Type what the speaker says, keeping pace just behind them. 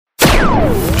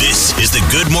This is the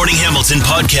Good Morning Hamilton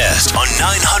podcast on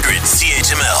 900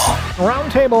 CHML.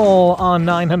 Roundtable on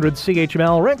 900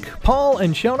 CHML. Rick, Paul,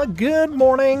 and Shona, good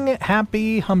morning.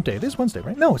 Happy hump day. This is Wednesday,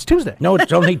 right? No, it's Tuesday. No,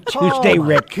 it's only Tuesday,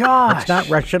 Rick. Gosh. Let's not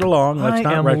rush it along. Let's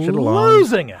not rush it along.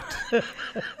 Losing it. Oh,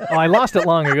 I lost it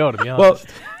long ago, to be honest.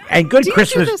 Well, and good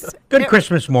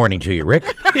Christmas morning to you, Rick.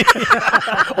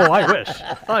 Oh,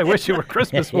 I wish it were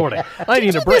Christmas morning. I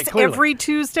need a break. Clearly. Every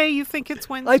Tuesday, you think it's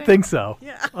Wednesday? I think so.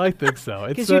 Yeah. I think so.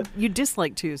 Because you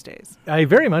dislike Tuesdays. I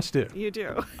very much do. You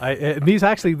do. These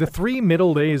actually, the 3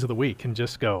 middle days of the week can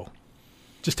just go.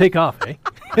 Just take off, eh?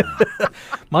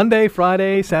 Monday,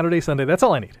 Friday, Saturday, Sunday. That's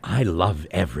all I need. I love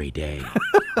every day.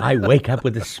 I wake up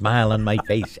with a smile on my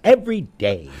face every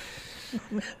day.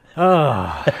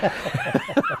 Oh.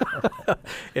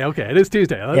 Yeah, okay. It is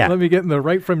Tuesday. Let me get in the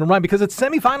right frame of mind because it's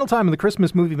semifinal time in the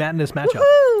Christmas movie madness matchup.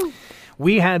 Woo-hoo!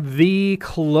 We had the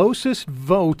closest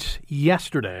vote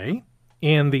yesterday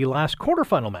in the last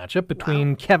quarterfinal matchup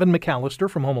between Kevin McAllister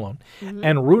from Home Alone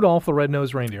and Rudolph the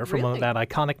Red-Nosed Reindeer from that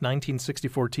iconic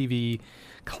 1964 TV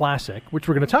classic, which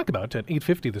we're going to talk about at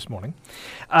 8:50 this morning.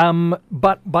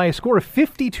 But by a score of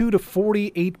 52 to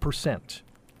 48%.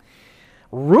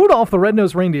 Rudolph the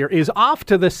Red-Nosed Reindeer is off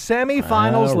to the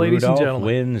semifinals, ladies and gentlemen.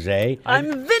 Wins, eh?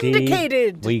 I'm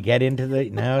vindicated. See, we get into the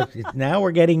now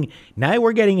we're getting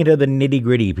into the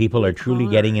nitty-gritty. People are truly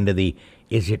getting into the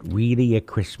is it really a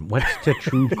Christmas? What's the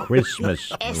true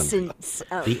Christmas? Essence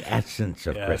of the essence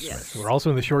of Christmas. Yes. We're also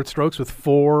in the short strokes with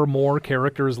 4 more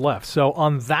characters left. So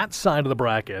on that side of the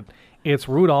bracket, it's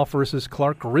Rudolph versus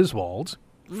Clark Griswold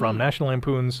from National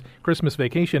Lampoon's Christmas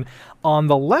Vacation. On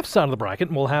the left side of the bracket,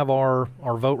 and we'll have our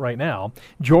vote right now,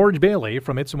 George Bailey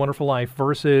from It's a Wonderful Life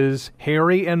versus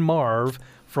Harry and Marv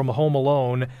from Home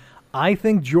Alone. I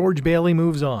think George Bailey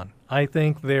moves on. I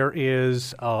think there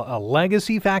is a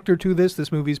legacy factor to this.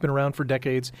 This movie's been around for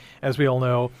decades, as we all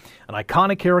know. An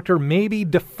iconic character, maybe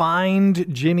defined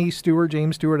James Stewart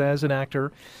as an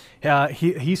actor.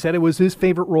 He said it was his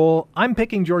favorite role. I'm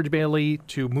picking George Bailey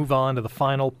to move on to the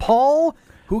final. Paul,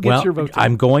 who gets your vote?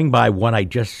 I'm going by what I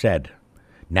just said.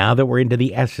 Now that we're into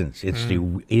the essence, is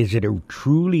it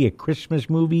truly a Christmas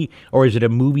movie, or is it a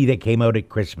movie that came out at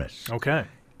Christmas? Okay.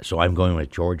 So I'm going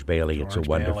with George Bailey. It's a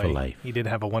Wonderful Life. He did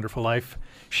have a wonderful life.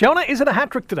 Shona, is it a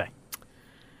hat trick today?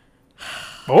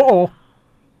 Uh-oh.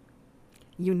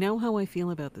 You know how I feel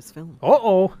about this film.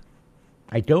 Uh-oh.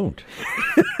 I don't.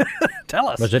 Tell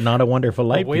us. Was it not a wonderful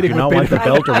life? Did you not want the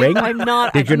bell to ring? I'm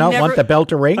not. Did you not want the bell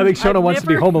to ring? I think Shona wants to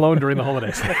be home alone during the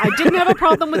holidays. I didn't have a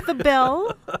problem with the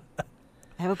bell.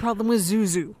 I have a problem with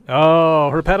Zuzu. Oh,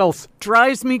 her pedals.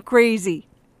 Drives me crazy.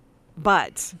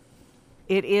 But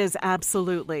it is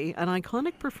absolutely an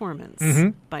iconic performance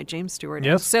by James Stewart.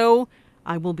 Yes. So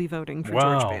I will be voting for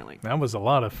George Bailey. That was a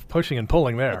lot of pushing and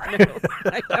pulling there. I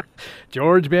know.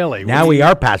 George Bailey. Now we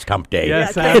are past hump day.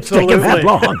 Yes, It's taken that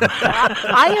long.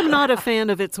 I am not a fan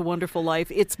of It's a Wonderful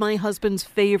Life. It's my husband's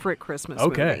favorite Christmas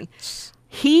movie.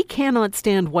 He cannot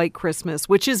stand White Christmas,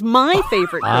 which is my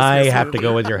favorite Christmas I have movie. to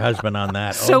go with your husband on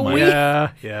that. So we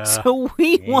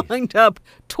Jeez. wind up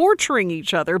torturing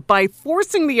each other by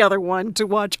forcing the other one to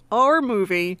watch our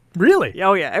movie. Really?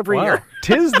 Oh, yeah, every year.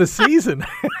 'Tis the season.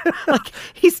 Like,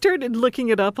 he started looking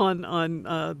it up on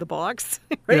the box,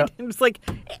 right? Yeah. And it's like,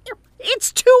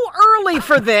 it's too early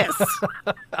for this.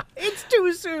 It's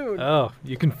too soon. Oh,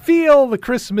 you can feel the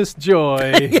Christmas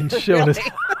joy in Shona's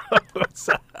house.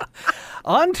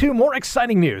 On to more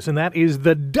exciting news, and that is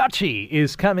the Dutchie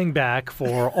is coming back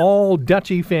for all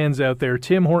Dutchie fans out there.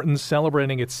 Tim Hortons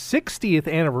celebrating its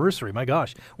 60th anniversary. My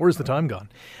gosh, where's the time gone?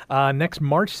 Next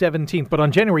March 17th. But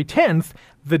on January 10th,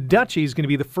 the Dutchie is going to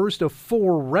be the first of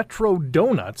 4 retro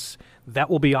donuts that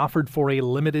will be offered for a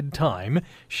limited time.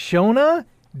 Shona,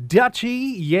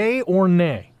 Dutchie, yay or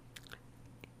nay?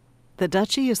 The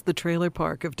Dutchie is the trailer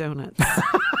park of donuts.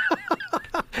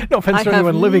 No offense to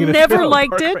anyone living in a trailer never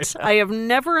liked park it. right now. I have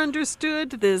never understood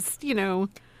this,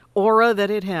 aura that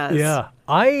it has. Yeah.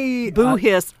 Boo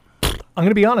hiss. I'm going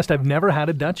to be honest. I've never had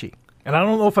a Dutchie. And I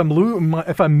don't know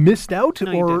if I'm missed out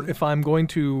or if I'm going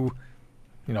to,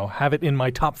 have it in my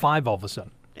top 5 all of a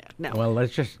sudden. Yeah, no. Well,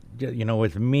 let's just,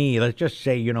 with me, let's just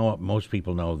say, what most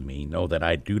people know that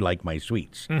I do like my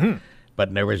sweets. Mm-hmm.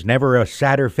 But there was never a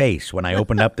sadder face when I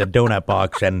opened up the donut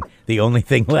box and the only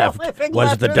thing left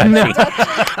was the Dutchie.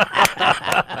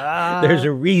 There's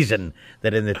a reason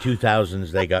that in the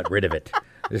 2000s they got rid of it.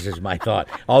 This is my thought.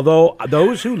 Although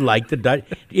those who like the Dutchie,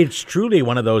 it's truly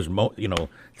one of those,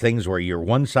 things where you're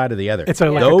one side or the other. It's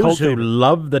like those a cult who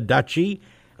love the Dutchie.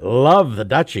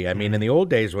 I mean, in the old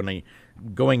days when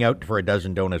going out for a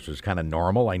dozen donuts was kind of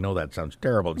normal. I know that sounds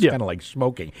terrible. It's Yeah. kind of like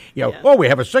smoking. Oh, we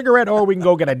have a cigarette. Oh, we can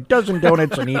go get a dozen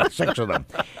donuts and eat 6 of them.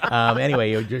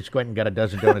 Anyway, you just went and got a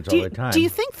dozen donuts all the time. Do you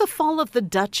think the fall of the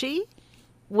Dutchie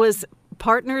was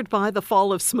partnered by the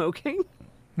fall of smoking?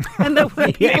 And that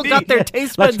when people got their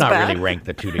taste buds Let's not back. really rank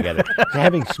the two together.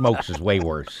 Having smokes is way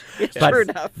worse. Sure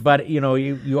enough. But,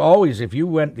 you always, if you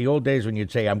went the old days when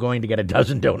you'd say, I'm going to get a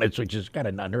dozen donuts, which is kind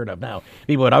of unheard of now,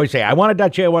 people would always say, I want a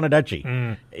Dutchie, I want a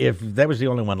Dutchie. If that was the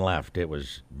only one left, it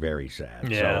was very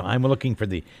sad. Yeah. So I'm looking for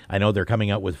I know they're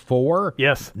coming out with 4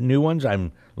 new ones.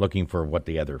 I'm looking for what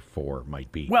the other 4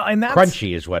 might be. Well, and that's...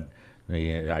 Crunchy is what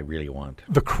I really want.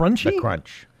 The crunchy? The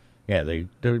crunch. Yeah,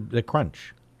 the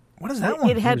crunch. What is that one?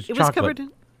 It was covered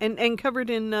in covered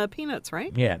in peanuts,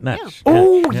 right? Yeah, nuts. Yeah.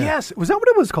 Oh, Yeah. yes. Was that what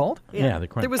it was called? Yeah, the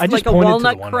crunch. There was I just like a pointed to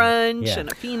walnut the one. crunch Yeah.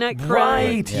 and a peanut crunch.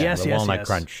 Right. Yeah, Yes, the yes, walnut yes.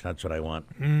 crunch. That's what I want.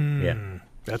 Yeah.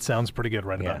 That sounds pretty good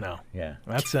right about now. Yeah.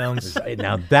 That sounds...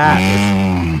 Now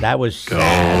that was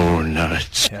sad.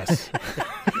 yes.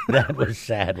 That was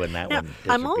sad when that Now, one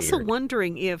disappeared. I'm also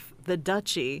wondering if the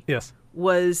Dutchie Yes.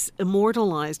 was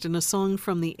immortalized in a song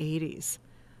from the 80s.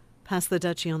 Pass the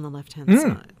Dutchie on the left-hand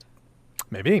side.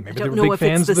 Maybe I they don't were know big if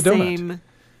fans it's of the the donut. same,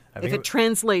 I if think it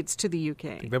translates to the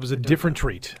UK. that was a different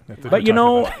treat. that they were But you talking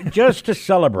know, about. just to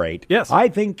celebrate, Yes. I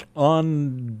think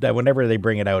on that whenever they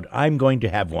bring it out, I'm going to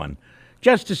have one,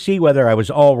 just to see whether I was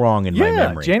all wrong in my Yeah,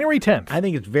 memory. January 10th. I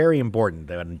think it's very important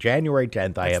that on January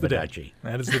 10th I have a the day. Dutchie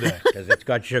That is the day. because it's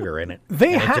got sugar in it.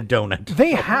 They and it's a donut.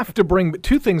 They have to bring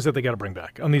 2 things that they got to bring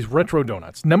back on these retro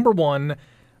donuts. Number 1,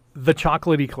 the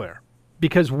chocolate eclair.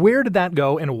 Because where did that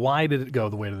go and why did it go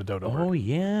the way to the dodo? Oh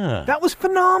yeah, That was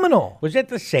phenomenal. was it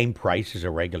the same price as a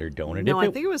regular donut? No, If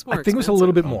I think it was more I think it was a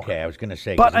little bit more. Okay, I was going to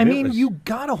say. But 'cause I if it mean, was- you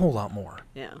got a whole lot more.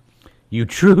 Yeah. you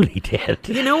truly did.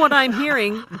 You know what I'm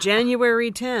hearing?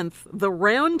 January 10th, the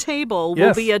Roundtable will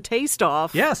Yes. be a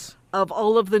taste-off Yes. of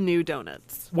all of the new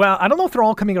donuts. Well, I don't know if they're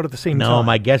all coming out at the same No, time.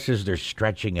 my guess is they're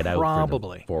stretching it out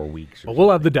Probably. for the 4 weeks. Or But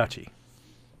we'll have the Dutchie.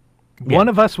 Yeah. One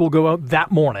of us will go out that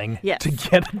morning Yes. to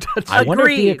get a Dutchie. I wonder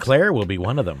if the Agreed. eclair will be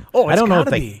one of them. Oh, I it's don't know if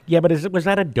gotta they. be. Yeah, but was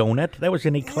that a donut? That was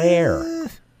an eclair.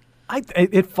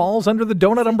 It falls under the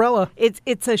donut umbrella.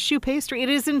 It's a choux pastry. It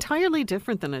is entirely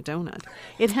different than a donut.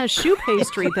 It has choux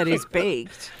pastry that is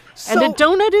baked, and a So-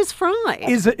 donut is fried.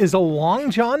 Is a Long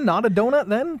John not a donut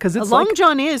then? Because a it's Long like,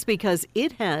 John is because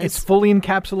it has it's fully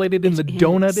encapsulated in the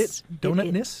is.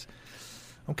 donutness.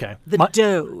 Okay. the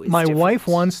dough. Is My different. wife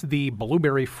wants the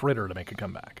blueberry fritter to make a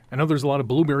comeback. I know there's a lot of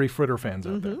blueberry fritter fans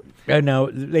out Mm-hmm. there.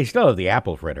 No, they still have the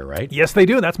apple fritter, right? Yes, they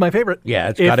do. That's my favorite. Yeah,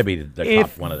 it's If- got to be the top,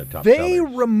 if one of the top they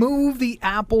sellers. remove the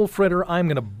apple fritter, I'm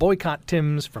going to boycott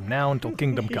Tim's from now until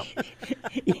Kingdom Come.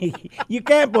 You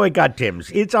can't boycott Tim's.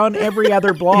 It's on every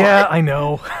other blog. Yeah, I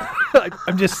know.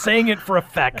 I'm just saying it for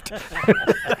effect.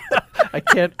 I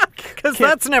can't Because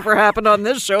that's never happened on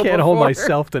this show can't before. hold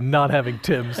myself to not having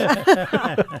Tim's.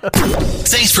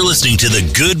 Thanks for listening to the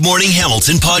Good Morning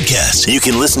Hamilton podcast. You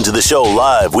can listen to the show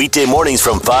live weekday mornings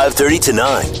from 5:30 to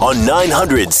 9 on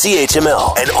 900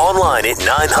 CHML and online at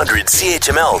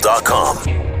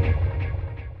 900CHML.com.